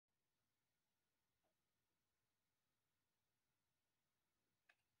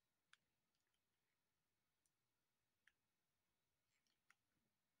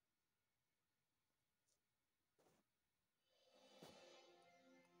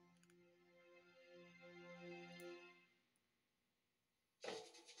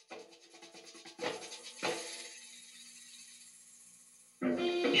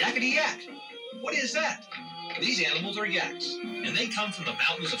Yakety-yak. What is that? These animals are yaks, and they come from the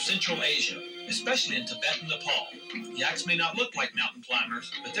mountains of Central Asia, especially in Tibet and Nepal. Yaks may not look like mountain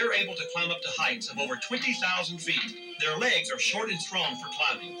climbers, but they're able to climb up to heights of over 20,000 feet. Their legs are short and strong for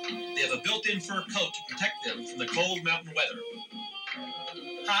climbing. They have a built-in fur coat to protect them from the cold mountain weather.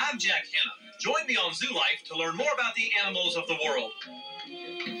 Hi, I'm Jack Hanna. Join me on Zoo Life to learn more about the animals of the world.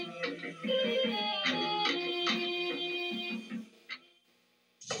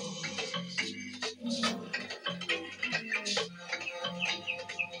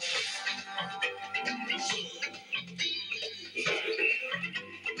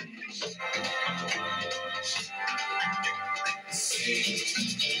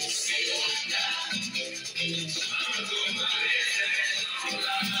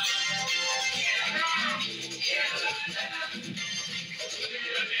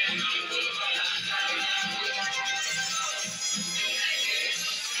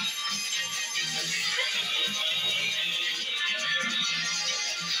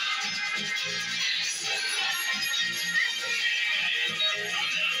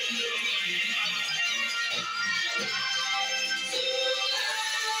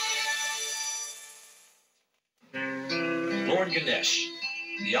 Lord Ganesh,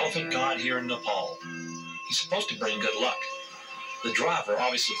 the elephant god here in Nepal. He's supposed to bring good luck. The driver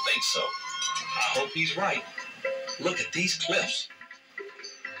obviously thinks so. I hope he's right. Look at these cliffs.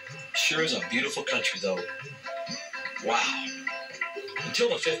 Sure is a beautiful country, though. Wow. Until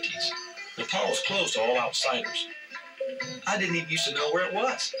the 50s, Nepal was closed to all outsiders. I didn't even used to know where it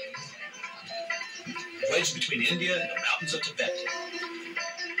was. Wedged between India and the mountains of Tibet.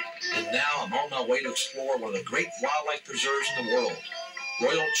 And now I'm on my way to explore one of the great wildlife preserves in the world,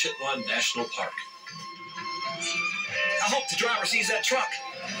 Royal Chitwan National Park. I hope the driver sees that truck.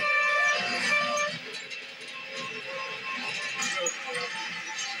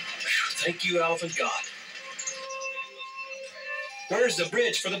 Thank you, Elephant God. Where's the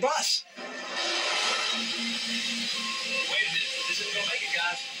bridge for the bus? Wait a minute. This isn't going to make it,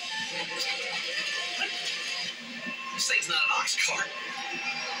 guys. This thing's not an ox cart.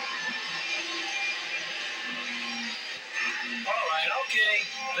 All right, okay.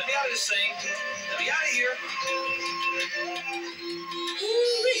 Let me out of this thing. Let me out of here.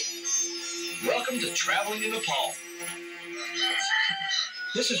 Woo-wee. Welcome to Traveling in Nepal.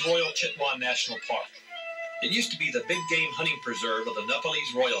 This is Royal Chitwan National Park. It used to be the big game hunting preserve of the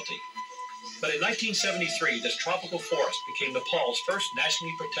Nepalese royalty. But in 1973, this tropical forest became Nepal's first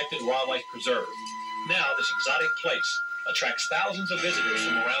nationally protected wildlife preserve. Now, this exotic place attracts thousands of visitors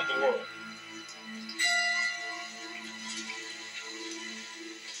from around the world.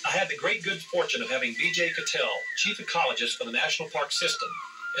 I had the great good fortune of having B.J. Cattell, chief ecologist for the National Park System,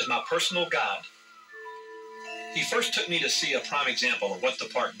 as my personal guide. He first took me to see a prime example of what the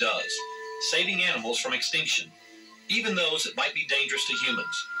park does, saving animals from extinction, even those that might be dangerous to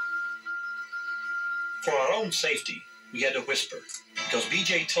humans. For our own safety, we had to whisper, because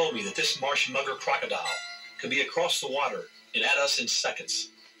B.J. told me that this marsh mugger crocodile could be across the water and at us in seconds.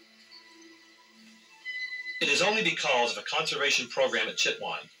 It is only because of a conservation program at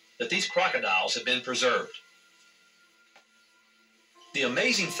Chitwan that these crocodiles have been preserved. The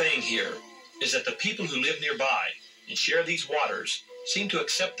amazing thing here is that the people who live nearby and share these waters seem to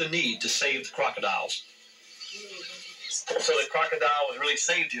accept the need to save the crocodiles. So the crocodile was really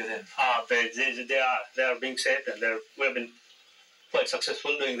saved here then? They are being saved, and we have been quite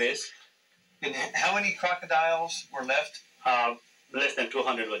successful doing this. And how many crocodiles were left? Less than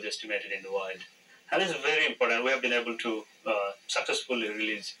 200 was estimated in the wild. And this is very important. We have been able to successfully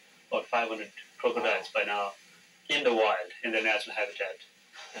release about 500 crocodiles by now in the wild, in the natural habitat.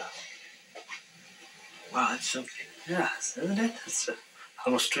 Yeah. Wow, that's something. Yeah, isn't it? It's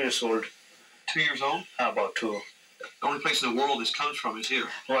almost 2 years old. 2 years old? About 2. The only place in the world this comes from is here.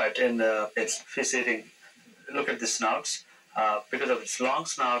 Right, and it's fish eating. Look at the snouts. Because of its long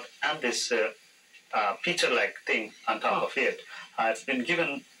snout and this feature-like thing on top of it, it's been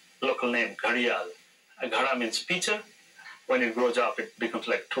given local name Gharial. Ghara means feature. When it grows up, it becomes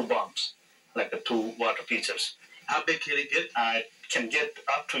like 2 bumps, like the 2 water features. How big can it get? It can get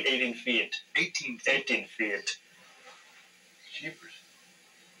up to 18 feet. 18 feet? 18 feet. Jeepers.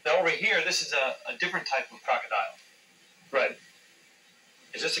 Now over here, this is a different type of crocodile. Right.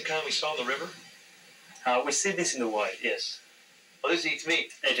 Is this the kind we saw in the river? We see this in the wild, yes. Well, this eats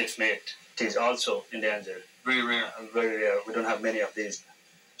meat. It is meat. It is also endangered. Very rare. Very rare. We don't have many of these.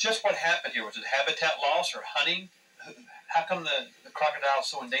 Just what happened here? Was it habitat loss or hunting? How come the crocodile is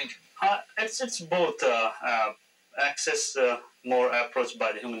so endangered? It's both access more approached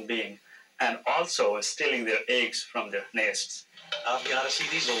by the human being and also stealing their eggs from their nests. I've got to see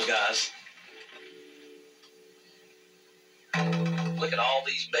these little guys. Look at all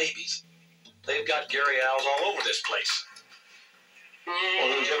these babies. They've got Gary owls all over this place.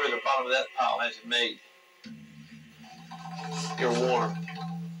 Well, who's ever at the bottom of that pile has it made. You're warm.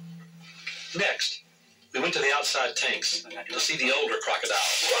 Next, we went to the outside tanks to see the older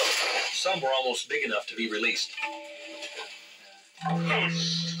crocodiles. Some were almost big enough to be released.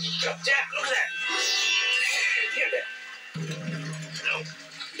 Jack, look at that. Here, there. No.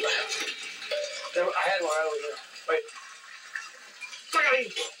 I had one over here. Wait. Look at him.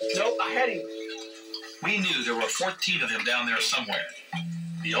 Nope, I had him. We knew there were 14 of them down there somewhere.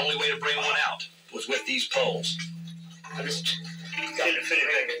 The only way to bring one out was with these poles. I just feel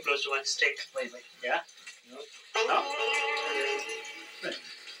it close to one stick. Wait. Yeah? No?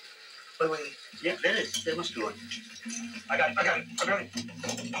 Wait. Yeah, there is. There must be one. I got it. Okay.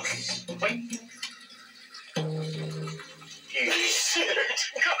 Wait.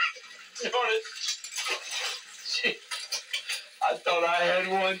 Darn it. I thought I had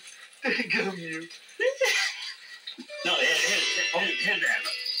one. Damn you. No, here's that. Wait,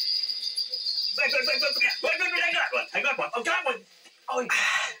 I got one. I got one. Oh,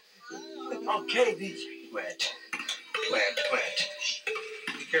 okay, these. Wet.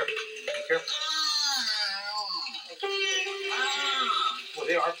 Be careful. Well,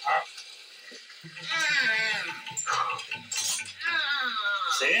 they are powerful.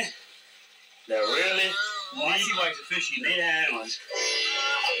 See? They're really neat, fishy, neat animals.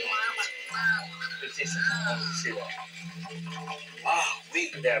 See that? Wow,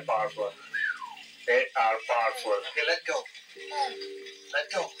 they're powerful. They are powerful. Okay, let go.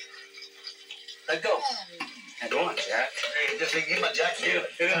 I don't want Jack. Hey, just give my jacket.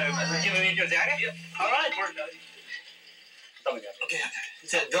 You're gonna give me your jacket? Yep. All right, we're done. Okay,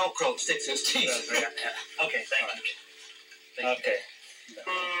 it's that Velcro sticks to his teeth. Okay, thank you. Okay.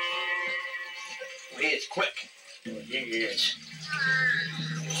 He is quick. He is.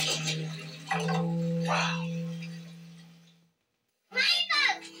 Wow.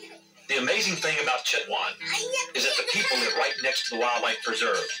 The amazing thing about Chitwan is that the people live right next to the wildlife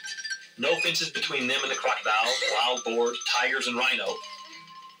preserve. No fences between them and the crocodiles, wild boars, tigers, and rhino.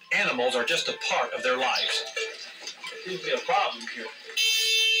 Animals are just a part of their lives. There seems to be a problem here.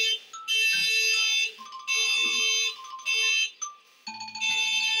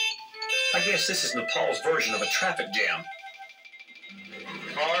 I guess this is Nepal's version of a traffic jam.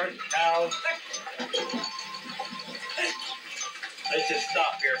 Hard, cows. Let's just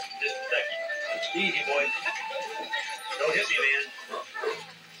stop here for just a second. Easy, boy. Don't hit me, man.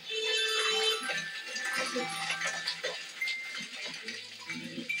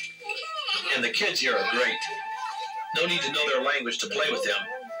 And the kids here are great. No need to know their language to play with them.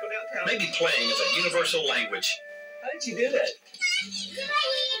 Maybe playing is a universal language. How did you do that?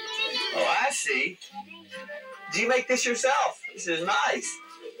 Oh, I see. Did you make this yourself? This is nice.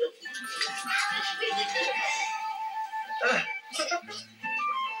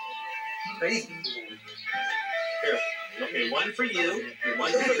 Hey. Here. Okay, one for you.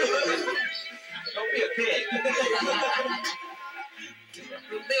 One for you. Don't be a pig.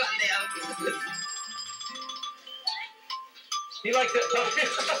 You like that puppy?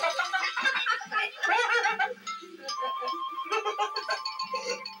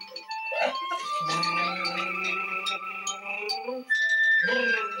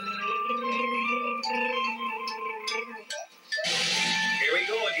 Here we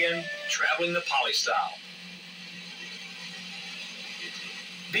go again, traveling the poly style.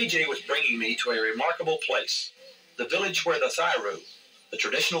 BJ was bringing me to a remarkable place, the village where the Thairu, the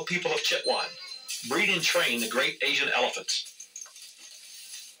traditional people of Chitwan, breed and train the great Asian elephants.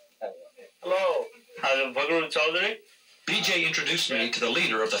 Hello. Bhagwan Chaudhary? BJ introduced me to the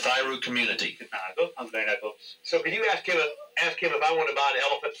leader of the Thairu community. So can you ask him if I want to buy an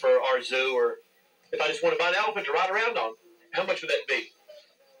elephant for our zoo, or if I just want to buy an elephant to ride around on? How much would that be?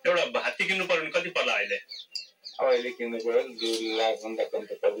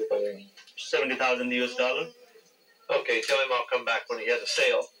 $70,000 US. Okay, tell him I'll come back when he has a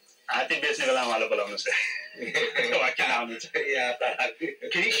sale. Can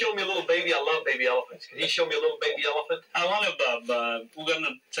Can he show me a little baby? I love baby elephants. Can he show me a little baby elephant?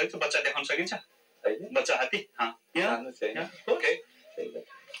 Yeah. Okay.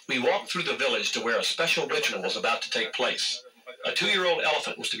 We walked through the village to where a special ritual was about to take place. A 2-year-old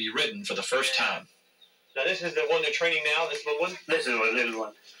elephant was to be ridden for the first time. Now this is the one they're training now, this little one? This is a little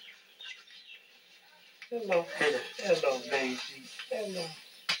one. Hello. Hello, baby. Hello.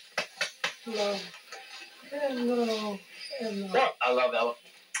 Hello. Hello. Hello. I love elephants.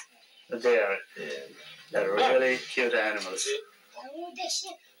 They're really cute animals.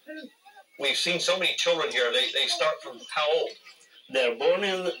 We've seen so many children here. They start from how old? They're born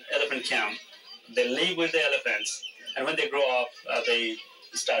in elephant camp. They live with the elephants, and when they grow up, they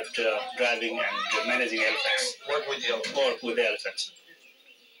start driving and managing elephants. Work with the elephants. Work with the elephants.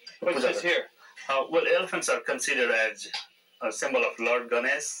 What's this here? Well, elephants are considered as a symbol of Lord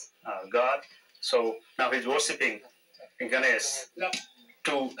Ganesh, God. So now he's worshipping Ganesh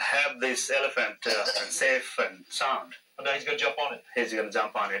to have this elephant safe and sound. And now he's going to jump on it. He's going to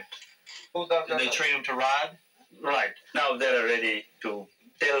jump on it. And they train him to ride? Right. Now they're ready to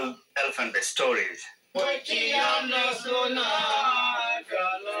tell elephant the stories.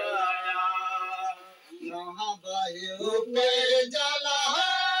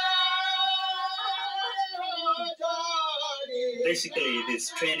 Basically, this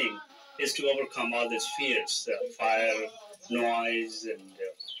training is to overcome all these fears, fire, noise, and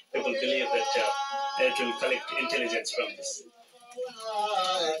people believe that it will collect intelligence from this.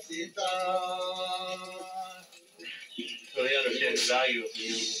 So they understand the value of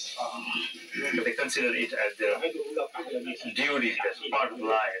you. They consider it as their duty, as part of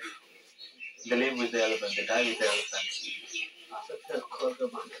life. They live with the elephant, they die with the elephants.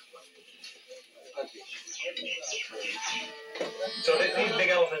 So these big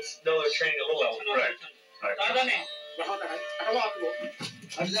elephants know they're training a little elephant. Right.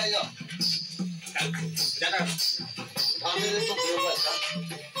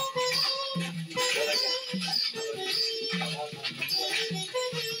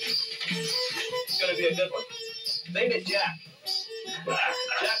 It's going to be a good one. Name it Jack.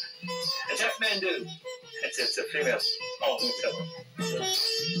 Jack Mandu. It's a female. Oh,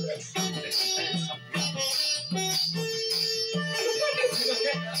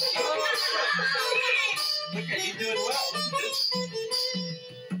 okay, he's doing well. Listen to this.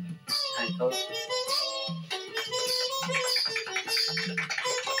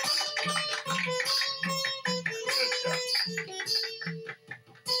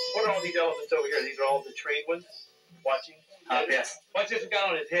 What are all these elephants over here? These are all the trained ones watching? Yes. What's this guy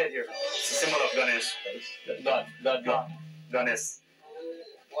on his head here? It's a symbol of Ganesh. God. Ganesh.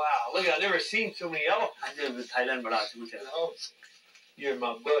 Wow, look, I've never seen so many elephants. I live in Thailand, but Oh, you're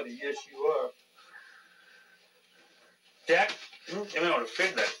my buddy. Yes, you are. Jack, you may want to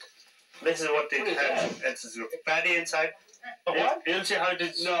feed that. This is what it has. It's patty inside. A what? You'll see how it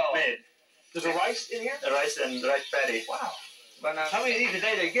is No. made. There's a rice in here? The rice and rice patty. Wow. How many of these a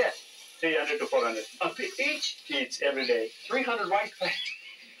day they get? 300 to 400. Each? Each, every day. 300 rice packets.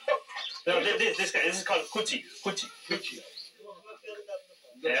 No, this is called kuchi. Kuchi.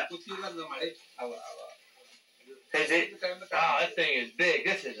 Yeah. Wow, that thing is big.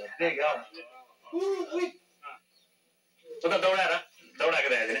 This is a big elephant. Woo-wee. We're going to have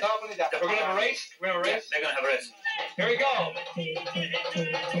a race? We're going to have a race? They're going to have a race. Here we go.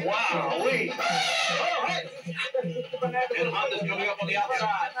 Wow-wee. All right. And Honda's coming up on the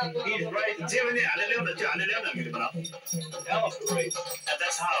outside. He's ready to elephant race. And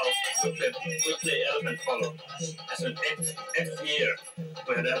that's how we play elephant polo. That's an eighth year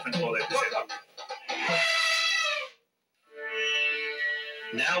we had elephant polo at the center.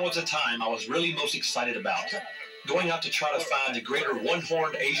 Now was the time I was really most excited about. Going out to try to find the greater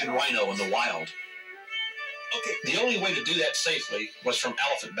one-horned Asian rhino in the wild. The only way to do that safely was from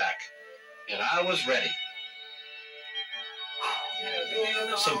elephant back. And I was ready.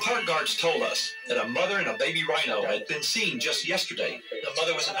 Some park guards told us that a mother and a baby rhino had been seen just yesterday. The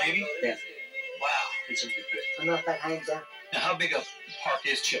mother was a baby? Yeah. Wow. It's a big place. Now, how big a park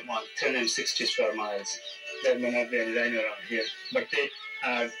is Chipmunk? 1060 square miles. There may not be any rhino around here. But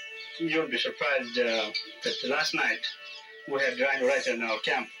you'll be surprised that last night we had rhino right in our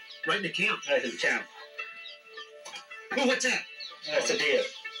camp. Right in the camp? Right in the camp. Oh, what's that? That's a deer.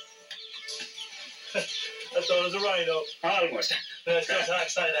 I thought it was a rhino. Almost. That's how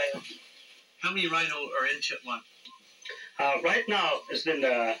excited I am. How many rhino are in Chipmunk? Right now, it's been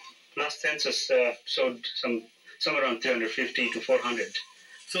last census showed somewhere around 350 to 400.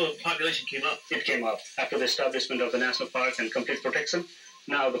 So the population came up? It came up after the establishment of the national park and complete protection.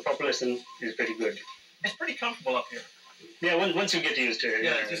 Now the population is pretty good. It's pretty comfortable up here. Yeah, once you get used to it.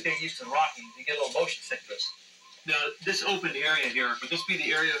 Yeah, just getting used to the rocking. You get a little motion sickness. Now, this open area here, would this be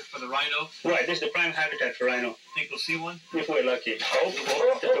the area for the rhino? Right, this is the prime habitat for rhino. Think we'll see one? If we're lucky. Oh,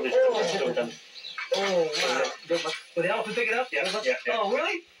 wow. Will the elephant pick it up? Yeah. Oh,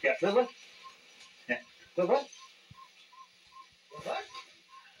 really? Yeah. What? Yeah. What?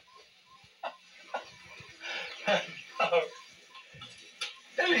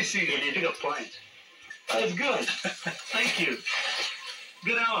 Let me see. You need to go point. That's good. Thank you.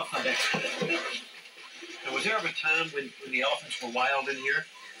 Good elephant. And was there ever a time when the elephants were wild in here?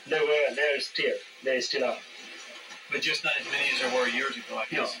 There still are. But just not as many as there were years ago, I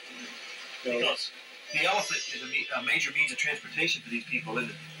guess. No. Because the elephant is a major means of transportation for these people,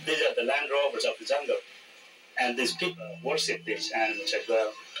 isn't it? These are the land robbers of the jungle. And these people worship these animals as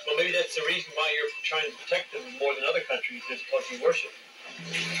well. Well, maybe that's the reason why you're trying to protect them more than other countries, is because you worship them.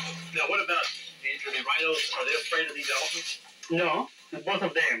 Now, what about the rhinos? Are they afraid of these elephants? No, both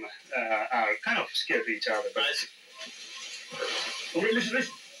of them are kind of scared of each other. But Listen.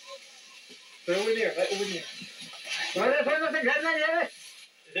 They're over there, right over there.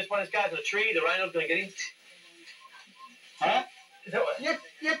 Is this one of these guys in the tree? The rhino's going to get him? Huh? Is that what?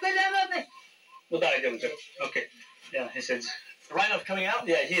 Okay. Yeah, he said. The rhino's coming out?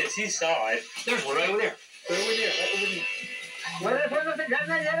 Yeah, he is. He saw it. There's one right over there. They're over there, right over there.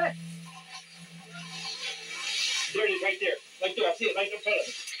 There it is, right there. Right there, I see it right in front of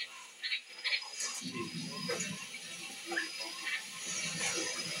me.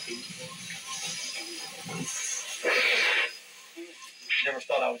 Never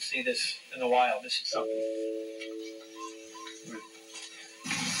thought I would see this in the wild. This is something.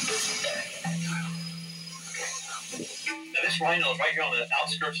 Now this rhino is right here on the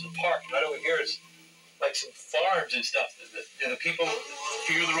outskirts of the park. Right over here is like some farms and stuff. Do the people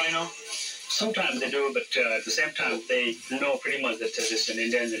fear the rhino? Sometimes they do, but at the same time, they know pretty much that this is an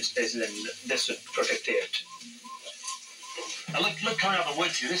endangered species and they should protect it. Now look coming out of the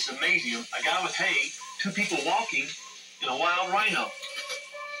woods here. This is amazing. A guy with hay, two people walking, and a wild rhino.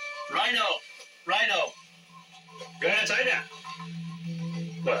 Rhino. Go inside now.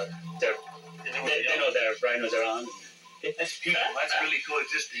 Well, they know there are rhinos around. That's people. That's really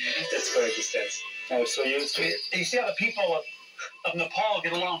coexisting. That's coexistence. I was so used to it. You see how the people of Nepal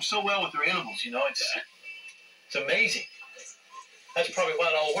get along so well with their animals, you know? It's amazing. That's probably why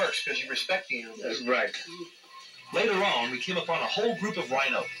it all works, because you respect the animals. Right. Later on, we came upon a whole group of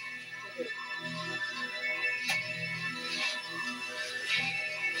rhinos.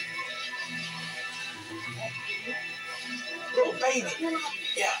 Little baby.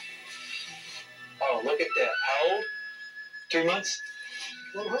 Yeah. Oh, look at that. How old? 3 months?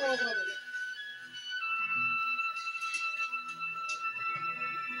 Well,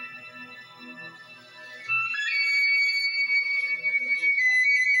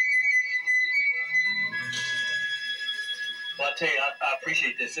 I tell you, I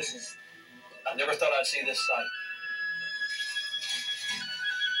appreciate this. I never thought I'd see this sight.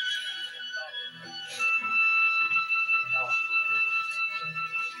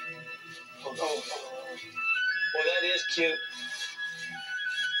 Well, that is cute.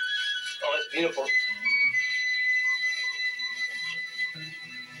 Oh, that's beautiful.